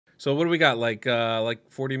So what do we got? Like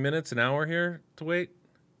 40 minutes, an hour here to wait?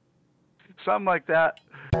 Something like that.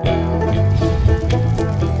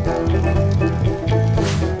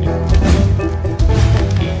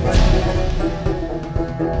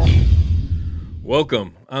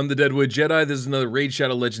 Welcome. I'm the Deadwood Jedi. This is another Raid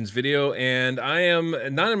Shadow Legends video, and I am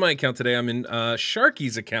not in my account today. I'm in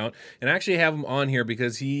Sharky's account, and I actually have him on here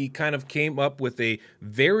because he kind of came up with a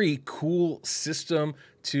very cool system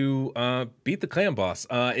to beat the clan boss.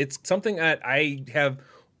 It's something that I have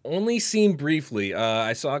only seen briefly.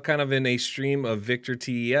 I saw it kind of in a stream of Victor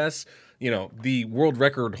TES, you know, the world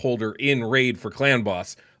record holder in Raid for clan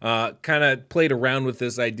boss. Kind of played around with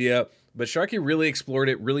this idea, but Sharky really explored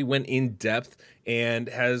it, really went in depth, and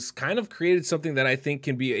has kind of created something that I think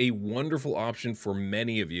can be a wonderful option for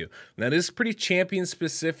many of you. Now, this is pretty champion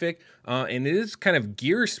specific, and it is kind of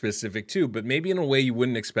gear specific too, but maybe in a way you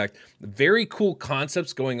wouldn't expect. Very cool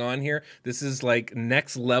concepts going on here. This is like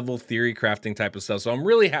next level theory crafting type of stuff. So I'm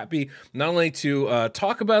really happy not only to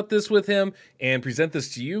talk about this with him and present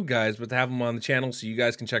this to you guys, but to have him on the channel so you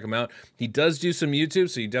guys can check him out. He does do some YouTube,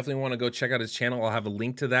 so you definitely want to go check out his channel. I'll have a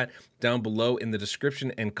link to that down below in the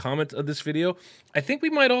description and comment of this video. I think we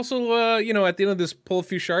might also, you know, at the end of this, pull a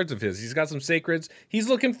few shards of his. He's got some sacreds. He's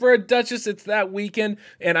looking for a Duchess. It's that weekend,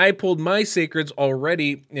 and I pulled my sacreds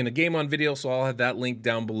already in a game on video, so I'll have that link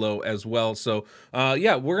down below as well. So,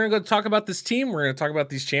 yeah, we're going to go talk about this team. We're going to talk about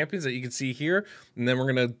these champions that you can see here, and then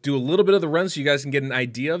we're going to do a little bit of the run so you guys can get an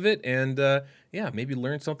idea of it, and yeah, maybe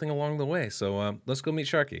learn something along the way. So let's go meet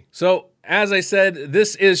Sharky. So as I said,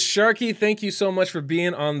 this is Sharky. Thank you so much for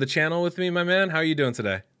being on the channel with me, my man. How are you doing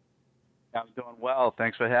today? I'm doing well.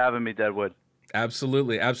 Thanks for having me, Deadwood.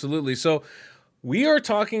 Absolutely, absolutely. So we are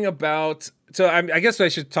talking about, so I guess I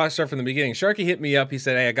should start from the beginning. Sharky hit me up. He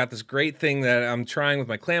said, hey, I got this great thing that I'm trying with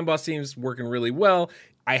my clan boss teams, working really well.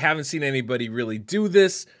 I haven't seen anybody really do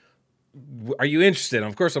this. Are you interested? And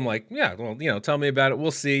of course, I'm like, yeah, well, you know, tell me about it.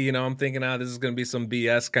 We'll see. You know, I'm thinking, this is going to be some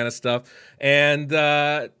BS kind of stuff. And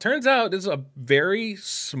turns out it's a very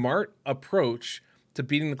smart approach to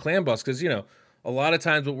beating the clan boss because, you know, a lot of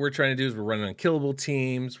times what we're trying to do is we're running unkillable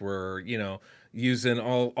teams. We're, you know, using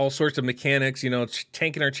all sorts of mechanics, you know,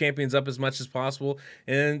 tanking our champions up as much as possible.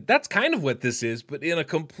 And that's kind of what this is, but in a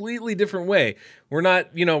completely different way. We're not,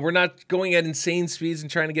 you know, we're not going at insane speeds and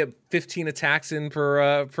trying to get 15 attacks in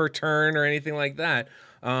per turn or anything like that.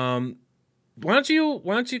 Why don't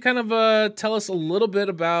you kind of tell us a little bit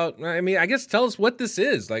about, I mean, I guess tell us what this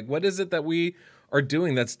is. Like, what is it that we are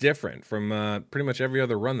doing that's different from pretty much every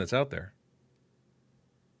other run that's out there?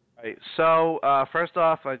 Right. So first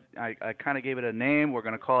off, I kind of gave it a name. We're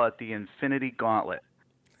going to call it the Infinity Gauntlet.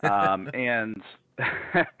 And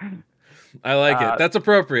I like it. That's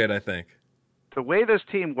appropriate, I think. The way this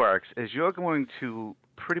team works is you're going to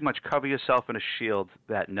pretty much cover yourself in a shield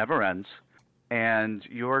that never ends, and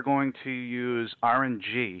you're going to use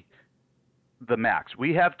RNG the max.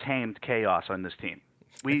 We have tamed chaos on this team.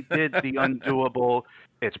 We did the undoable.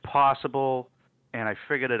 It's possible. And I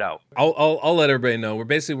figured it out. I'll let everybody know.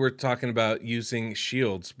 We're talking about using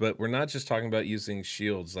shields, but we're not just talking about using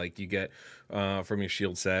shields like you get from your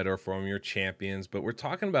shield set or from your champions, but we're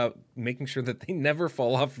talking about making sure that they never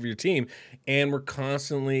fall off of your team, and we're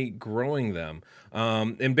constantly growing them.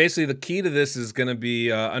 And basically the key to this is going to be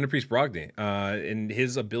Underpriest Brogni and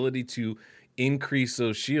his ability to increase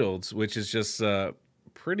those shields, which is just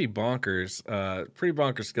pretty bonkers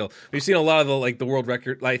skill. We've seen a lot of the world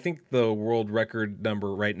record. I think the world record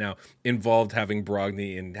number right now involved having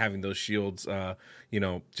Brogni and having those shields, you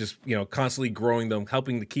know, just, you know, constantly growing them,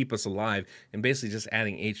 helping to keep us alive, and basically just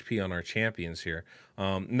adding HP on our champions here.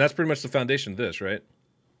 And that's pretty much the foundation of this, right?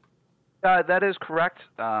 That is correct.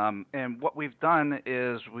 And what we've done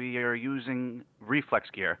is we are using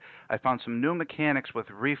Reflex Gear. I found some new mechanics with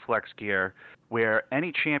Reflex Gear where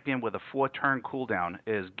any champion with a 4-turn cooldown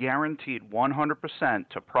is guaranteed 100%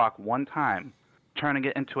 to proc one time, turning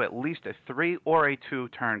it into at least a 3 or a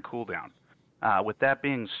 2-turn cooldown. With that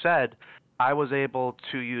being said, I was able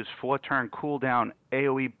to use 4-turn cooldown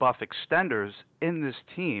AoE buff extenders in this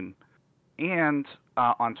team, and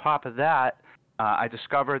on top of that, I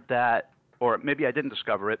discovered that, or maybe I didn't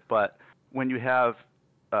discover it, but when you have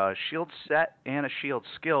a shield set and a shield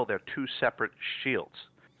skill, they're 2 separate shields.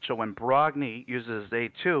 So when Brogni uses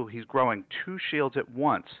A2, he's growing 2 shields at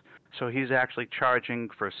once. So he's actually charging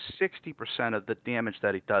for 60% of the damage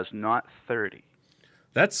that he does, not 30.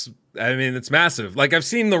 That's, I mean, it's massive. Like, I've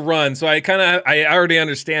seen the run, so I already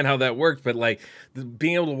understand how that works, but like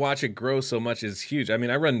being able to watch it grow so much is huge. I mean,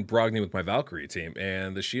 I run Brogni with my Valkyrie team,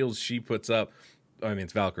 and the shields she puts up I mean,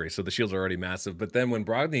 it's Valkyrie, so the shields are already massive. But then when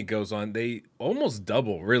Brogni goes on, they almost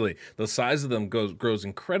double, really. The size of them grows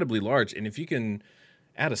incredibly large. And if you can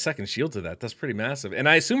add a second shield to that, that's pretty massive. And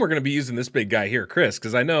I assume we're going to be using this big guy here, Chris,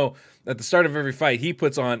 because I know at the start of every fight, he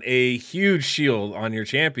puts on a huge shield on your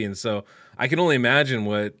champion. So I can only imagine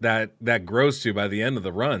what that grows to by the end of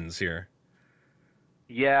the runs here.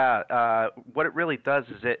 Yeah, what it really does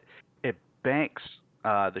is it banks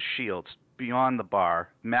the shields beyond the bar,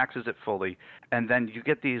 maxes it fully, and then you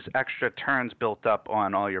get these extra turns built up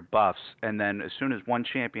on all your buffs. And then as soon as one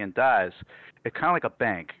champion dies, it's kind of like a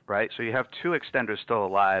bank, right? So you have 2 extenders still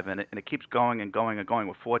alive, and it keeps going and going and going.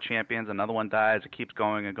 With 4 champions, another one dies, it keeps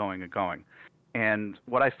going and going and going. And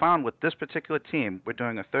what I found with this particular team, we're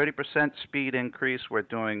doing a 30% speed increase. We're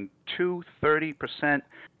doing 2 30%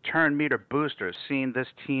 turn meter boosters, seeing this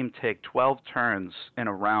team take 12 turns in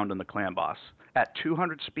a round in the clan boss at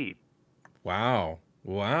 200 speed. Wow.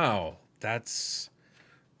 Wow. That's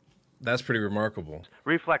pretty remarkable.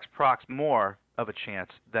 Reflex procs more of a chance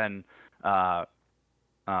than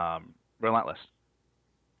Relentless.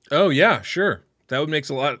 Oh yeah, sure. That makes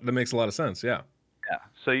a lot of sense. Yeah. Yeah.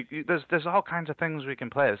 So there's all kinds of things we can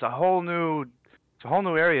play. It's a whole new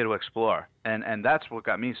area to explore, and that's what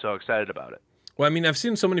got me so excited about it. Well, I mean, I've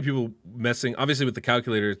seen so many people messing. Obviously, with the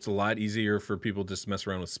calculator, it's a lot easier for people just to mess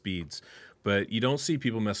around with speeds, but you don't see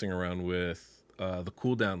people messing around with the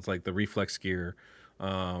cooldowns, like the reflex gear,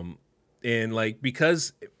 and like,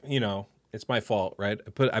 because it's my fault, right?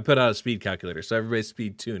 I put out a speed calculator, so everybody's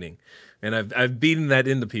speed tuning, and I've beaten that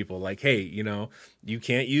into people, like, hey, you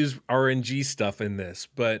can't use RNG stuff in this,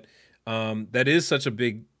 but that is such a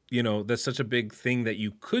big, that's such a big thing that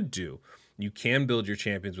you could do. You can build your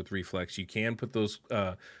champions with reflex. You can put those,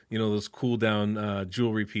 those cooldown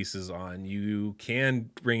jewelry pieces on. You can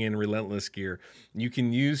bring in relentless gear. You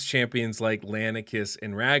can use champions like Lanakis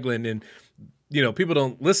and Raglan. And, people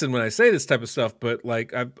don't listen when I say this type of stuff, but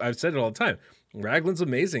like I've said it all the time. Raglan's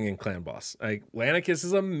amazing in clan boss. Like Lanakis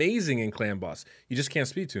is amazing in clan boss. You just can't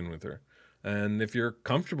speed tune with her. And if you're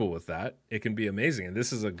comfortable with that, it can be amazing. And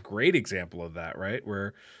this is a great example of that, right?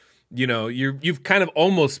 Where you've kind of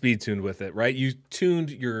almost speed tuned with it, right? You tuned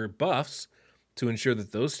your buffs to ensure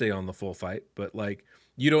that those stay on the full fight, but like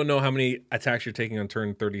you don't know how many attacks you're taking on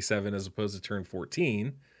turn 37 as opposed to turn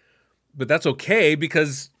 14. But that's okay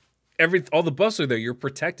because all the buffs are there. You're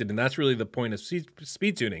protected, and that's really the point of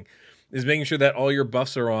speed tuning, is making sure that all your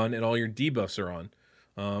buffs are on and all your debuffs are on.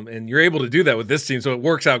 And you're able to do that with this team, so it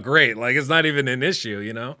works out great. Like, it's not even an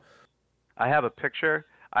issue, I have a picture.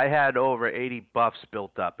 I had over 80 buffs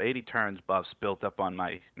built up, 80 turns buffs built up on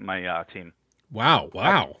my team. Wow.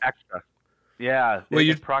 Extra. Yeah, well,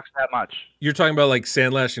 it procs that much. You're talking about like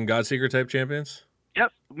Sandlash and Godseeker type champions?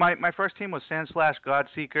 Yep. My first team was Sandslash,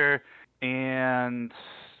 Godseeker, and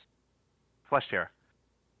Flesh Tear.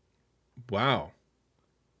 Wow.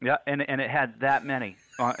 Yeah, and it had that many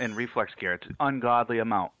in reflex gear. It's an ungodly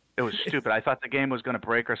amount. It was stupid. I thought the game was going to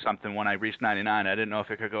break or something when I reached 99. I didn't know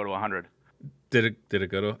if it could go to 100. Did it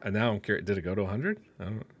go to? Now I'm curious. Did it go to 100? I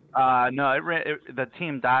don't know. No, the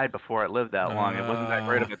team died before it lived that long. It wasn't that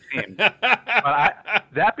great of a team. But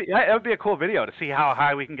that would be a cool video to see how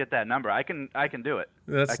high we can get that number. I can do it.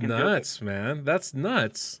 That's nuts, man. That's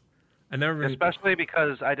nuts. Especially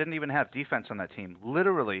because I didn't even have defense on that team.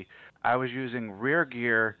 Literally, I was using rear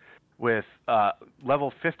gear with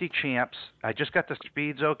level 50 champs. I just got the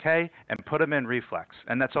speeds okay and put them in reflex,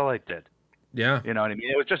 and that's all I did. Yeah. You know what I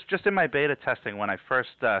mean? It was just in my beta testing when I first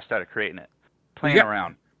started creating it, playing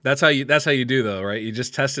around. That's how you do though, right? You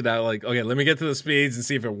just test it out, like, okay, let me get to the speeds and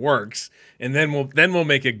see if it works, and then we'll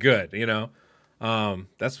make it good.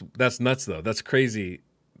 That's nuts though. That's crazy.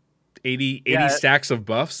 80 stacks of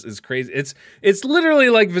buffs is crazy. It's literally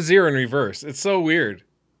like Vizier in reverse. It's so weird.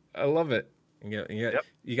 I love it.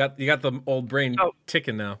 You got the old brain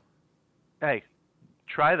ticking now. Hey,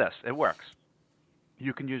 try this. It works.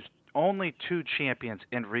 You can use only 2 champions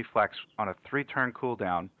in reflex on a 3-turn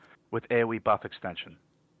cooldown with AoE buff extension.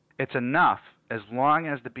 It's enough as long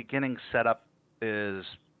as the beginning setup is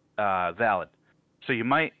valid. So you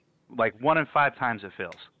might, like 1 in 5 times it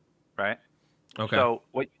fails, right? Okay. So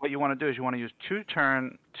what you want to do is you want to use 2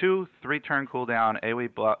 3-turn cooldown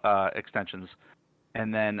AoE extensions,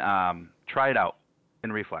 and then try it out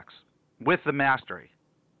in reflex with the mastery.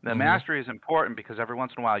 The mastery is important because every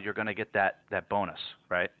once in a while you're going to get that bonus,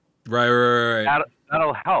 right? Right.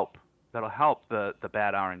 That'll help. That'll help the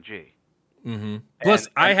bad RNG. Mm-hmm. Plus,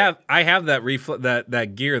 I have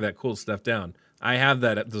that gear that cools stuff down. I have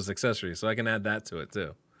those accessories, so I can add that to it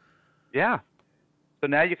too. Yeah. So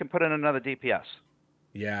now you can put in another DPS.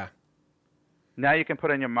 Yeah. Now you can put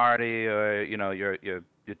in your Marty or your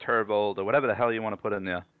your turbo or whatever the hell you want to put in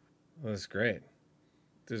there. Well, that's great.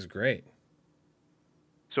 This is great.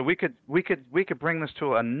 So we could bring this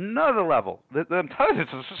to another level. I'm telling you,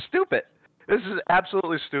 this is stupid. This is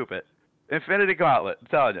absolutely stupid. Infinity Gauntlet. I'm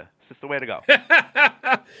telling you, it's just the way to go.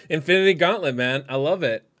 Infinity Gauntlet, man. I love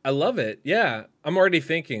it. I love it. Yeah, I'm already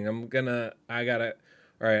thinking. I gotta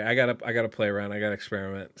play around. I gotta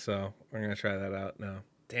experiment. So I'm gonna try that out now.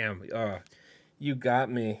 Damn. Oh, you got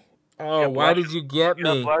me. Oh, why did you get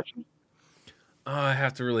me? Oh, I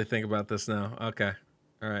have to really think about this now. Okay.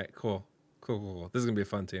 All right. Cool. Cool. This is gonna be a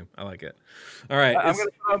fun team. I like it. All right. I'm gonna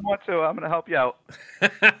throw one too. I'm gonna help you out.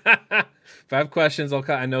 5 questions.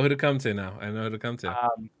 I know who to come to now. I know who to come to.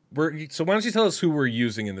 So why don't you tell us who we're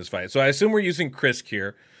using in this fight? So I assume we're using Chris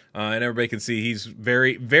here, and everybody can see he's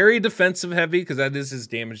very, very defensive heavy because that is his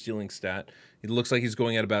damage dealing stat. It looks like he's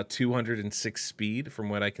going at about 206 speed from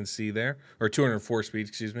what I can see there, or 204 speed,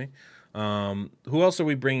 excuse me. Who else are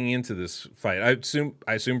we bringing into this fight? I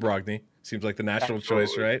assume Brogni seems like the natural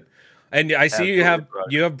choice, right? And I see you have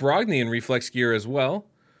Brogni in reflex gear as well.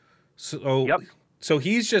 So yep. So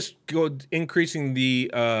he's just increasing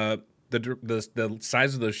the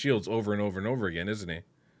size of those shields over and over and over again, isn't he?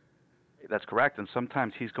 That's correct. And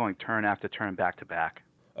sometimes he's going turn after turn back to back.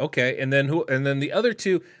 Okay, and then who? And then the other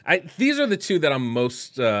two. These are the two that I'm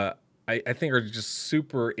most. I think are just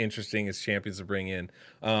super interesting as champions to bring in.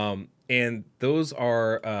 And those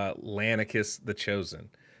are Lanakis the Chosen.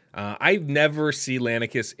 I never see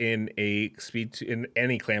Lanakis in in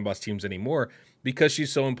any clan boss teams anymore because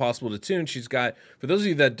she's so impossible to tune. She's got, for those of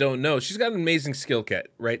you that don't know, she's got an amazing skill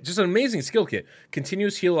kit, right? Just an amazing skill kit.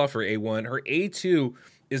 Continuous heal off her A1. Her A2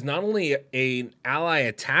 is not only an ally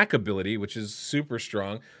attack ability, which is super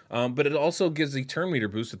strong, but it also gives the turn meter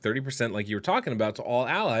boost of 30%, like you were talking about, to all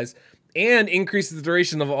allies, and increases the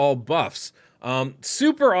duration of all buffs.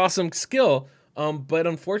 Super awesome skill. But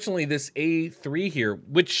unfortunately, this A3 here,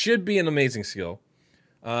 which should be an amazing skill,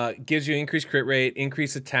 gives you increased crit rate,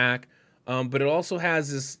 increased attack, but it also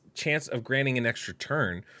has this chance of granting an extra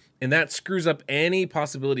turn. And that screws up any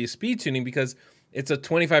possibility of speed tuning because it's a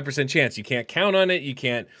 25% chance. You can't count on it. You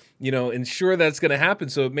can't, ensure that it's going to happen.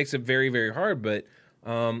 So it makes it very, very hard. But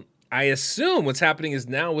I assume what's happening is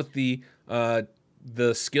now with the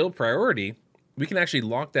skill priority, we can actually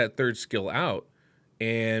lock that third skill out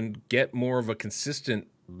and get more of a consistent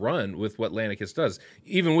run with what Lanakis does.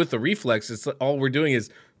 Even with the reflex, it's all we're doing is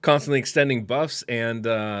constantly extending buffs and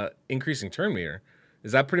increasing turn meter.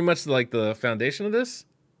 Is that pretty much like the foundation of this?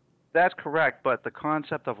 That's correct, but the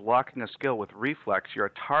concept of locking a skill with reflex,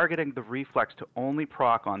 you're targeting the reflex to only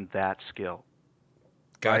proc on that skill.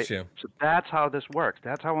 Gotcha. Right? So that's how this works.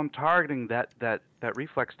 That's how I'm targeting that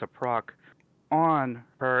reflex to proc on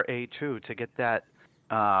her A2 to get that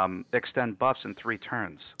extend buffs in 3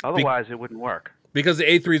 turns. Otherwise, it wouldn't work. Because the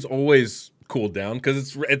A3 is always cooled down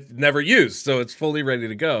because it's never used, so it's fully ready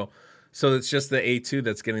to go. So it's just the A2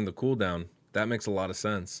 that's getting the cooldown. That makes a lot of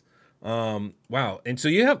sense. Wow. And so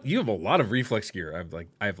you have a lot of reflex gear.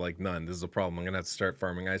 I have like none. This is a problem. I'm gonna have to start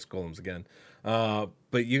farming ice golems again.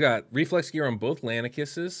 But you got reflex gear on both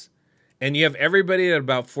Lanakis's, and you have everybody at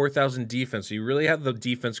about 4,000 defense. So you really have the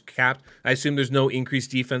defense capped. I assume there's no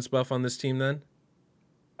increased defense buff on this team then?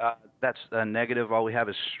 That's a negative. All we have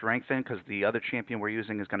is strengthen because the other champion we're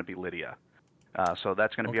using is going to be Lydia. So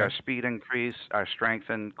that's going to be our speed increase, our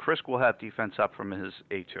strengthen. Chris will have defense up from his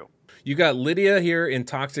A2. You got Lydia here in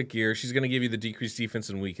toxic gear. She's going to give you the decreased defense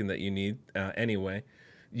and weaken that you need anyway.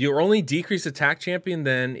 Your only decreased attack champion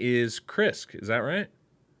then is Krisk. Is that right?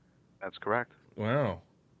 That's correct. Wow.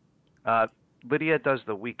 Lydia does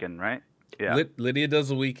the weaken, right? Yeah. Lydia does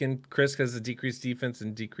the weaken. Krisk has a decreased defense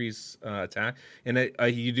and decreased attack, and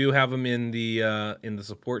you do have them in the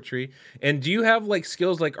support tree. And do you have like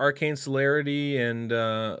skills like Arcane Celerity and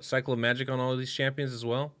Cycle of Magic on all of these champions as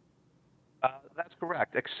well? That's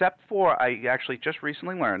correct. Except for I actually just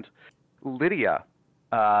recently learned Lydia.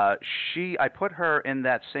 I put her in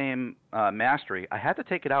that same mastery. I had to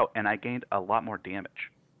take it out, and I gained a lot more damage.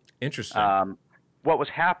 Interesting. What was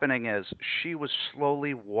happening is she was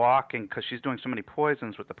slowly walking, because she's doing so many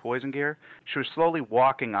poisons with the poison gear, she was slowly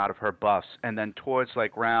walking out of her buffs, and then towards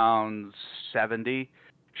like round 70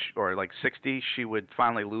 or like 60, she would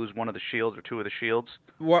finally lose one of the shields or 2 of the shields.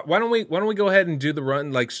 Why don't we go ahead and do the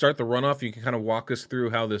run, like start the runoff? You can kind of walk us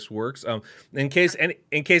through how this works. In case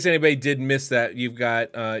anybody did miss that, you've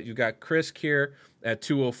got Krisk here at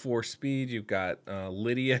 204 speed. You've got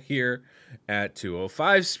Lydia here at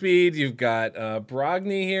 205 speed. You've got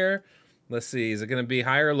Brogni here. Let's see, is it going to be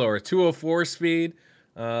higher or lower? 204 speed.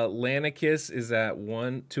 Lanakis is at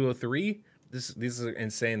 203. These are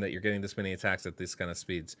insane that you're getting this many attacks at these kind of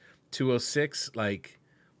speeds. 206, like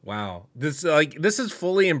Wow. This is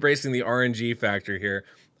fully embracing the RNG factor here.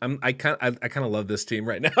 I kind of love this team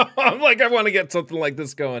right now. I'm like, I want to get something like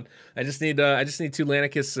this going. I just need two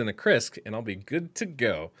Lanakis and a Krisk, and I'll be good to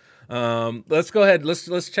go. Let's go ahead.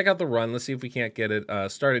 Let's check out the run. Let's see if we can't get it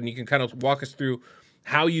started. And you can kind of walk us through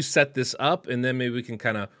how you set this up, and then maybe we can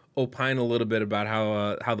kind of opine a little bit about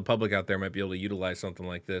how the public out there might be able to utilize something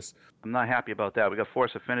like this. I'm not happy about that. We got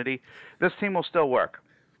Force Affinity. This team will still work.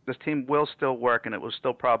 This team will still work, and it was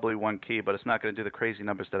still probably one key, but it's not going to do the crazy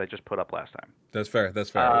numbers that I just put up last time. That's fair. That's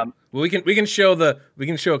fair. Well, we can show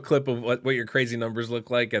a clip of what your crazy numbers look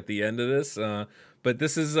like at the end of this. But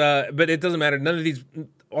this is but it doesn't matter. None of these.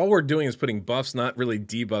 All we're doing is putting buffs, not really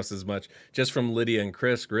debuffs as much, just from Lydia and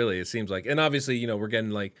Krisk. Really, it seems like, and obviously, we're getting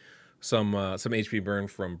like some HP burn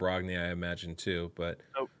from Brogni, I imagine too. But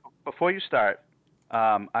so before you start,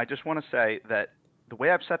 I just want to say that the way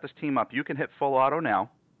I've set this team up, you can hit full auto now.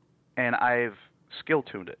 And I've skill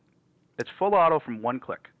tuned it. It's full auto from one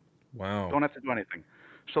click. Wow. Don't have to do anything.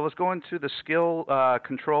 So let's go into the skill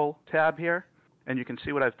control tab here, and you can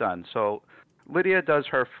see what I've done. So Lydia does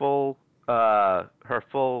her full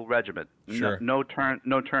regiment. Sure. No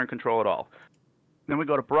turn control at all. Then we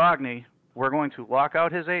go to Brogni. We're going to lock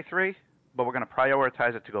out his A3, but we're going to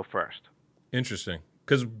prioritize it to go first. Interesting.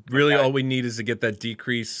 Because really all we need is to get that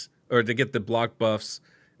decrease, or to get the block buffs,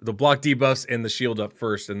 the block debuffs and the shield up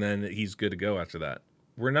first, and then he's good to go after that.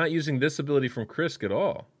 We're not using this ability from Krisk at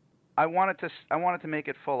all. I wanted to make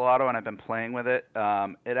it full auto, and I've been playing with it.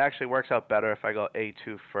 It actually works out better if I go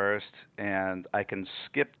A2 first, and I can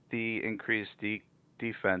skip the increased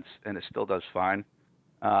defense, and it still does fine.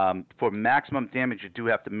 For maximum damage, you do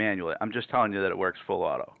have to manual it. I'm just telling you that it works full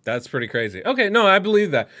auto. That's pretty crazy. Okay, no, I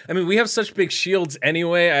believe that. I mean, we have such big shields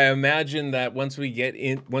anyway. I imagine that once we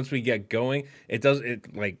get going,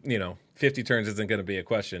 like 50 turns isn't going to be a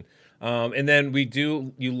question. And then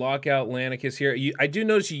you lock out Lanakis here. I do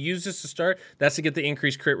notice you use this to start. That's to get the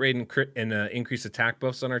increased crit rate and increased attack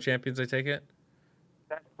buffs on our champions, I take it?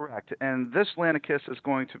 That's correct. And this Lanakis is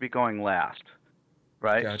going to be going last,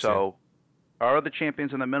 right? Gotcha. So our other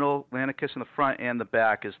champions in the middle, Lanakis in the front and the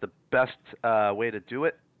back is the best way to do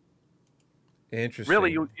it. Interesting.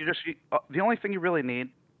 Really, the only thing you really need,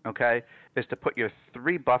 okay, is to put your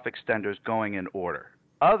 3 buff extenders going in order.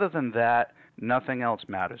 Other than that, nothing else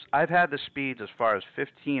matters. I've had the speeds as far as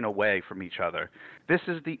 15 away from each other. This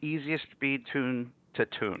is the easiest speed tune to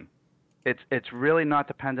tune. It's really not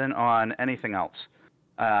dependent on anything else.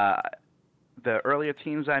 The earlier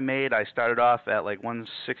teams I made, I started off at like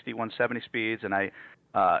 160, 170 speeds, and I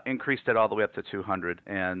increased it all the way up to 200.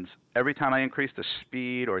 And every time I increase the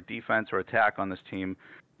speed or defense or attack on this team,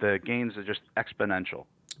 the gains are just exponential.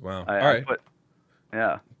 Wow. All right.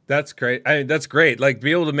 Yeah. That's great. That's great. Like, to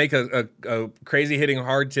be able to make a crazy hitting,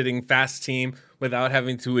 hard hitting, fast team without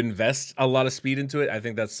having to invest a lot of speed into it, I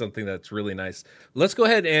think that's something that's really nice. Let's go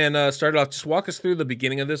ahead and start it off. Just walk us through the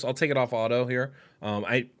beginning of this. I'll take it off auto here.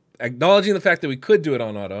 Acknowledging the fact that we could do it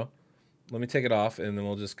on auto. Let me take it off, and then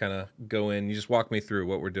we'll just kind of go in. You just walk me through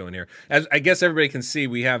what we're doing here. As I guess everybody can see,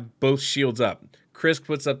 we have both shields up. Krisk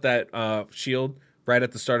puts up that shield right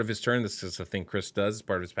at the start of his turn. This is a thing Krisk does as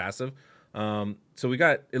part of his passive. So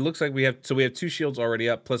it looks like we have 2 shields already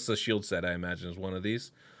up, plus the shield set, I imagine, is one of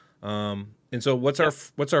these. And so what's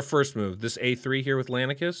our first move? This A3 here with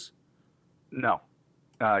Lanakis? No.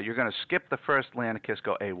 You're going to skip the first Lanakis,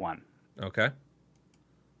 go A1. Okay.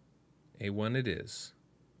 A1 it is.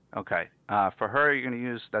 Okay. For her, you're going to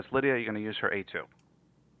use, that's Lydia, you're going to use her A2.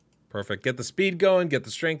 Perfect. Get the speed going, get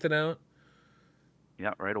the strengthen out.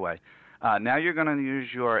 Yeah, right away. Now you're going to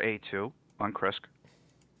use your A2 on Krisk.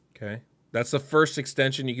 Okay. That's the first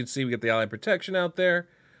extension. You can see we get the ally protection out there.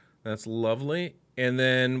 That's lovely. And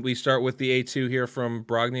then we start with the A2 here from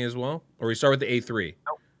Brogni as well? Or we start with the A3?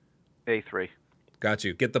 Nope. A3. Got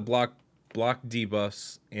you. Get the block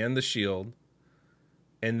debuffs and the shield.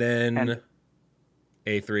 And then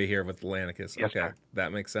A3 here with Lanakis. Yes, okay. sir.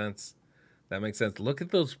 That makes sense. That makes sense. Look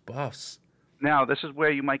at those buffs. Now, this is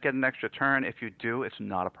where you might get an extra turn. If you do, it's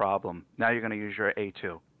not a problem. Now you're going to use your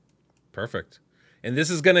A2. Perfect. And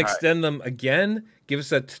this is going to extend them again, give us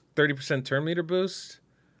that 30% turn meter boost.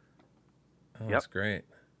 Oh, That's great.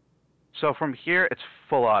 So from here, it's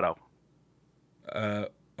full auto.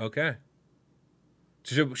 Okay.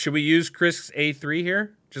 Should we use Krisk's A3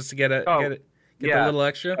 here just to get the little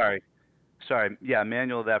extra? Sorry. Yeah,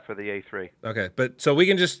 manual that for the A3. Okay, but so we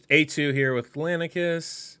can just A2 here with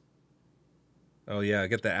Lanakis. Oh yeah,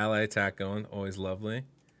 get the ally attack going. Always lovely.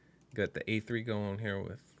 Got the A3 going here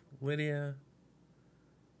with Lydia.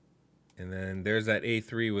 And then there's that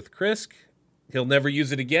A3 with Krisk. He'll never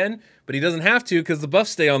use it again, but he doesn't have to because the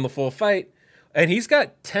buffs stay on the full fight. And he's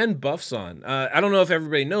got 10 buffs on. I don't know if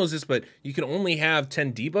everybody knows this, but you can only have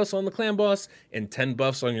 10 debuffs on the clan boss and 10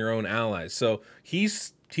 buffs on your own allies. So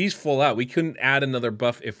he's full out. We couldn't add another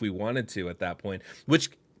buff if we wanted to at that point, which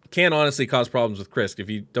can honestly cause problems with Krisk. If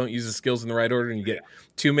you don't use the skills in the right order and you get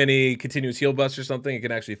too many continuous heal buffs or something, it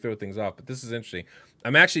can actually throw things off. But this is interesting.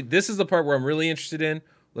 This is the part where I'm really interested in.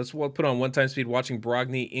 Let's put on 1 time speed, watching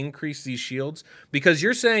Brogni increase these shields, because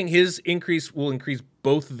you're saying his increase will increase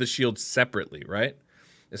both of the shields separately, right?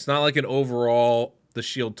 It's not like an overall, the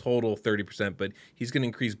shield total 30%, but he's going to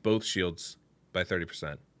increase both shields by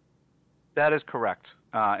 30%. That is correct.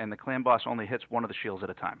 And the clan boss only hits one of the shields at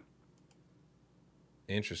a time.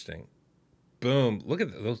 Interesting. Boom. Look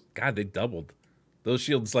at those. God, they doubled. Those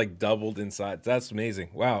shields like doubled inside. That's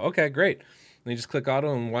amazing. Wow. Okay, great. Let me just click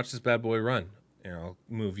auto and watch this bad boy run. Here, I'll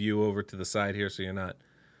move you over to the side here so you're not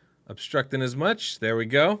obstructing as much. There we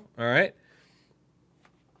go. All right.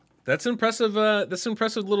 That's impressive. That's an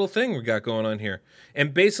impressive little thing we got going on here.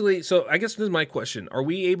 And basically, so I guess this is my question. Are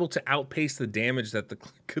we able to outpace the damage that the,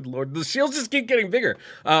 good Lord, the shields just keep getting bigger.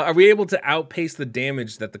 Are we able to outpace the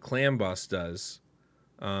damage that the clan boss does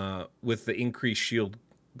with the increased shield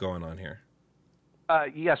going on here?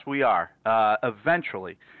 Yes, we are.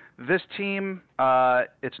 Eventually. This team,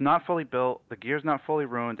 it's not fully built, the gear's not fully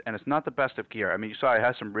ruined, and it's not the best of gear. I mean, you saw it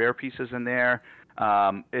has some rare pieces in there.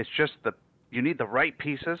 It's just you need the right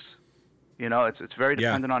pieces. You know, it's very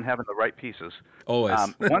dependent on having the right pieces. Always.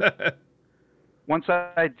 Once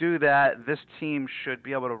I do that, this team should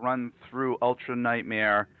be able to run through Ultra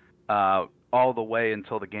Nightmare all the way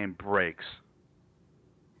until the game breaks.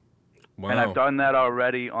 Wow. And I've done that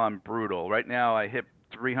already on Brutal. Right now, I hit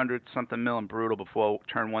 300-something mil in Brutal before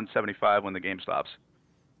turn 175 when the game stops.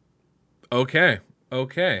 Okay.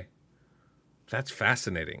 That's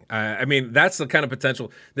fascinating. I mean, that's the kind of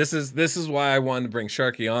potential. This is why I wanted to bring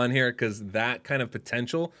Sharky on here, because that kind of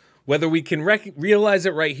potential, whether we can realize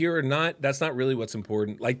it right here or not, that's not really what's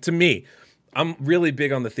important. Like, to me, I'm really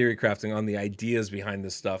big on the theory crafting, on the ideas behind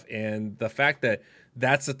this stuff, and the fact that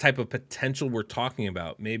that's the type of potential we're talking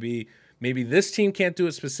about. Maybe this team can't do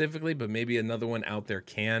it specifically, but maybe another one out there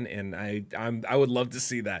can, and I would love to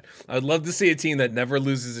see that. I would love to see a team that never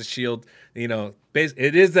loses a shield. You know,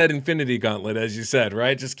 it is that infinity gauntlet, as you said,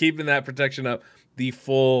 right? Just keeping that protection up the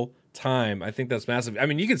full time. I think that's massive. I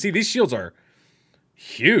mean, you can see these shields are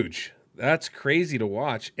huge. That's crazy to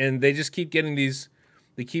watch, and they just keep getting these.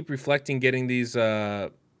 They keep reflecting, getting these,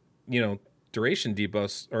 duration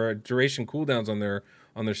debuffs or duration cooldowns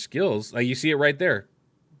on their skills. Like, you see it right there.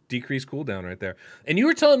 Decreased cooldown right there. And you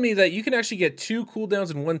were telling me that you can actually get 2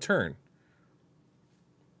 cooldowns in 1 turn.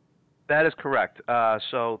 That is correct.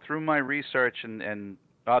 So through my research and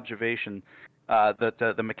observation,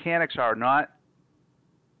 the mechanics are not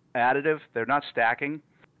additive. They're not stacking.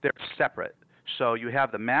 They're separate. So you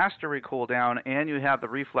have the mastery cooldown and you have the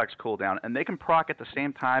reflex cooldown, and they can proc at the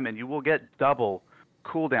same time, and you will get double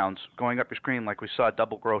cooldowns going up your screen, like we saw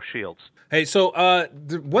double grow shields. Hey, so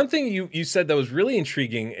the one thing you said that was really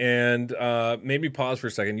intriguing and made me pause for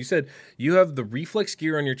a second. You said you have the reflex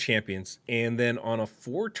gear on your champions, and then on a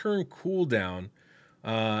 4-turn cooldown,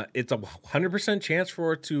 it's a 100% chance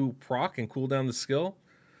for it to proc and cool down the skill.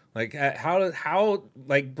 Like, how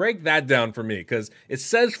break that down for me, because it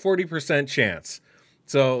says 40% chance.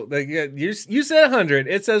 So, like, you said 100,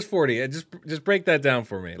 it says 40. Just break that down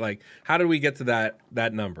for me. Like, how do we get to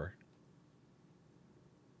that number?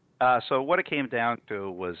 So what it came down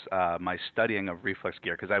to was my studying of reflex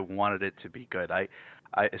gear, because I wanted it to be good. I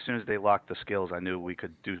as soon as they locked the skills, I knew we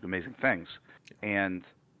could do amazing things, and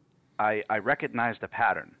I recognized a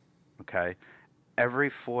pattern. Okay,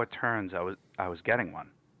 every 4 turns I was getting one,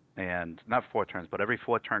 and not 4 turns, but every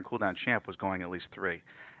 4-turn cooldown champ was going at least 3,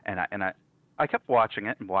 and I kept watching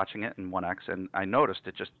it in 1x, and I noticed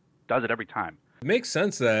it just does it every time. It makes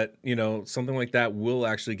sense that, something like that will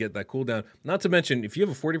actually get that cooldown. Not to mention, if you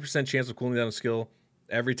have a 40% chance of cooling down a skill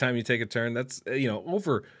every time you take a turn, that's,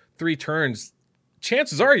 over 3 turns,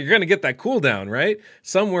 chances are you're going to get that cooldown, right?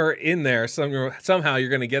 Somewhere in there, somehow you're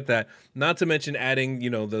going to get that. Not to mention adding,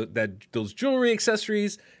 those jewelry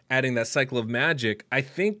accessories, adding that cycle of magic. I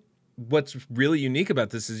think what's really unique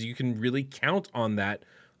about this is you can really count on that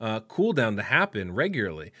cooldown to happen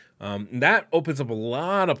regularly. That opens up a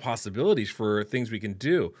lot of possibilities for things we can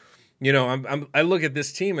do. I look at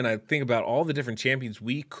this team and I think about all the different champions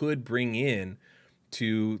we could bring in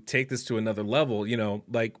to take this to another level.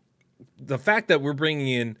 Like the fact that we're bringing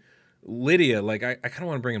in Lydia, like I kind of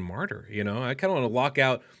want to bring in Martyr. I kind of want to lock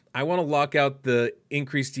out. I want to lock out the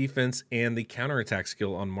increased defense and the counterattack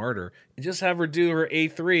skill on Martyr and just have her do her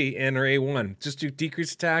A3 and her A1. Just do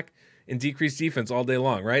decreased attack and decrease defense all day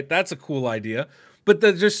long, right? That's a cool idea. But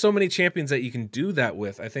there's so many champions that you can do that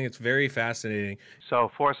with. I think it's very fascinating.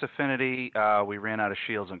 So Force Affinity, we ran out of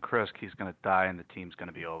Shields and Krisk. He's going to die, and the team's going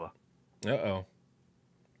to be over. Uh-oh.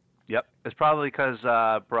 Yep. It's probably because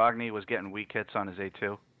Brogny was getting weak hits on his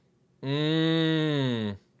A2.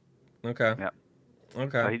 Okay. Yep.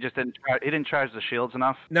 Okay. So he just didn't charge the shields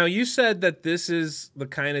enough. Now, you said that this is the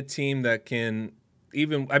kind of team that can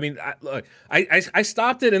even. I mean, look, I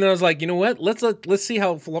stopped it and then I was like, you know what? Let's see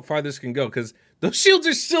how far this can go, because those shields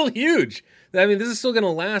are still huge. I mean, this is still going to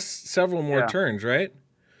last several more turns, right?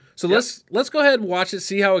 So let's go ahead and watch it,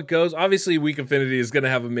 see how it goes. Obviously, Weak Affinity is going to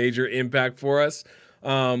have a major impact for us.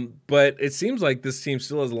 But it seems like this team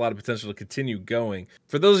still has a lot of potential to continue going.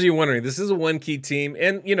 For those of you wondering, this is a 1-key team,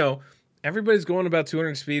 and you know, everybody's going about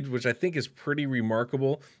 200 speed, which I think is pretty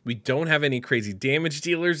remarkable. We don't have any crazy damage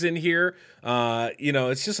dealers in here. You know,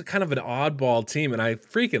 it's just a kind of an oddball team, and I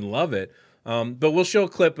freaking love it. But we'll show a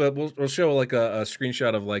clip. We'll show like a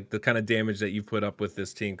screenshot of like the kind of damage that you've put up with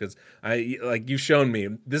this team, because you've shown me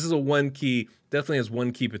this is a 1-key. Definitely has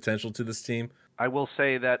 1-key potential to this team. I will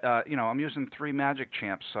say that, you know, I'm using 3 Magic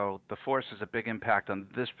champs, so the Force is a big impact on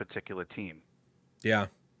this particular team. Yeah,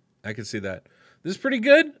 I can see that. This is pretty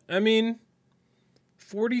good. I mean,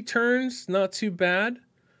 40 turns, not too bad.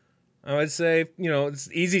 I would say, you know, it's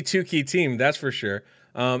an easy 2-key team, that's for sure.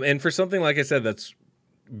 And for something, like I said, that's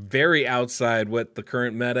very outside what the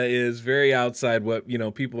current meta is, very outside what, you know,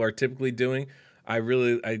 people are typically doing, I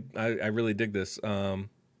really dig this.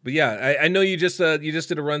 But yeah, I know you just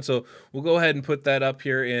did a run, so we'll go ahead and put that up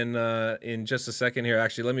here in just a second here.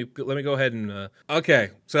 Actually, let me go ahead and okay.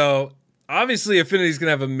 So obviously, Affinity is gonna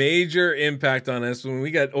have a major impact on us when we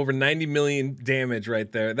got over 90 million damage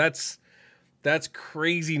right there. That's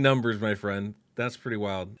crazy numbers, my friend. That's pretty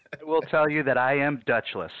wild. I will tell you that I am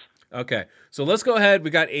Dutchless. Okay, so let's go ahead. We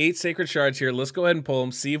got 8 sacred shards here. Let's go ahead and pull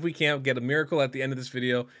them. See if we can't get a miracle at the end of this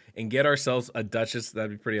video and get ourselves a Duchess. That'd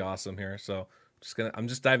be pretty awesome here. So. I'm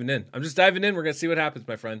just diving in. We're gonna see what happens,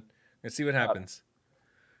 my friend. We're gonna see what happens.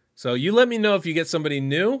 So you let me know if you get somebody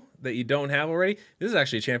new that you don't have already. This is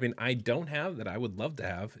actually a champion I don't have that I would love to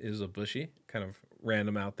have. Is a bushy, kind of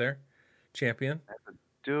random out there champion. That's a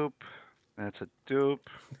dupe. That's a dupe.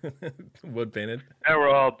 Wood painted. And we're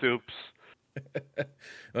all dupes.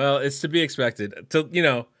 Well, it's to be expected. To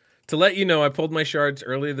let you know, I pulled my shards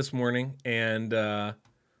early this morning, and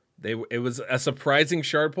it was a surprising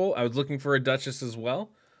shard pull. I was looking for a Duchess as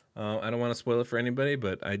well. I don't want to spoil it for anybody,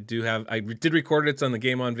 but I did record it. It's on the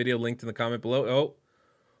Game On video, linked in the comment below.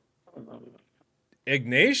 Oh,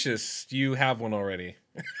 Ignatius, you have one already.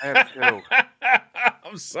 I have 2.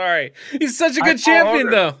 I'm sorry. He's such a good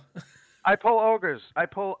champion, though. I pull ogres. I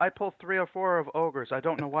pull 3 or 4 of ogres. I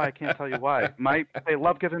don't know why. I can't tell you why. They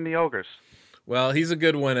love giving me ogres. Well, he's a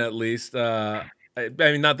good one at least. I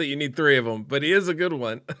mean, not that you need 3 of them, but he is a good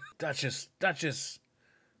one. Duchess.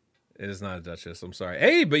 It is not a Duchess. I'm sorry.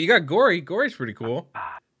 Hey, but you got Gory. Gory's pretty cool.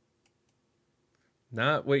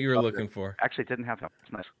 Not what you were looking for. Actually, didn't have that.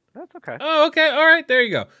 That's nice. That's okay. Oh, okay. All right. There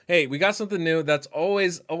you go. Hey, we got something new. That's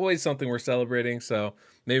always something we're celebrating. So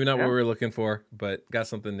maybe not what we were looking for, but got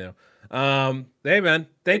something new. Hey, man.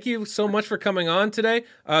 Thank you so much for coming on today.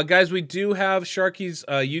 Guys, we do have Sharky's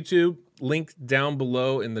YouTube linked down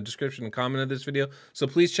below in the description and comment of this video, so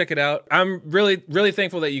please check it out. I'm really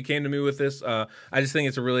thankful that you came to me with this. I just think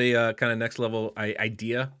it's a really kind of next level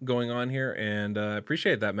idea going on here, and I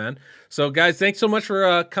appreciate that, man. So guys, thanks so much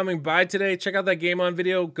for coming by today. Check out that Game On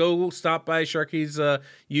video. Go stop by Sharky's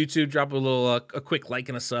YouTube, drop a quick like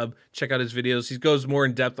and a sub. Check out his videos. He goes more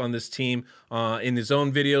in depth on this team in his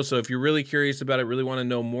own video, so if you're really curious about it, really want to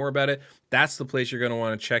know more about it, that's the place you're going to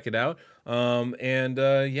want to check it out.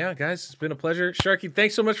 Yeah, guys, it's been a pleasure. Sharky,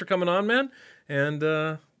 thanks so much for coming on, man. And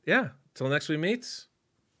yeah, till next we meet.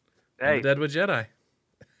 Hey. I'm the Deadwood Jedi.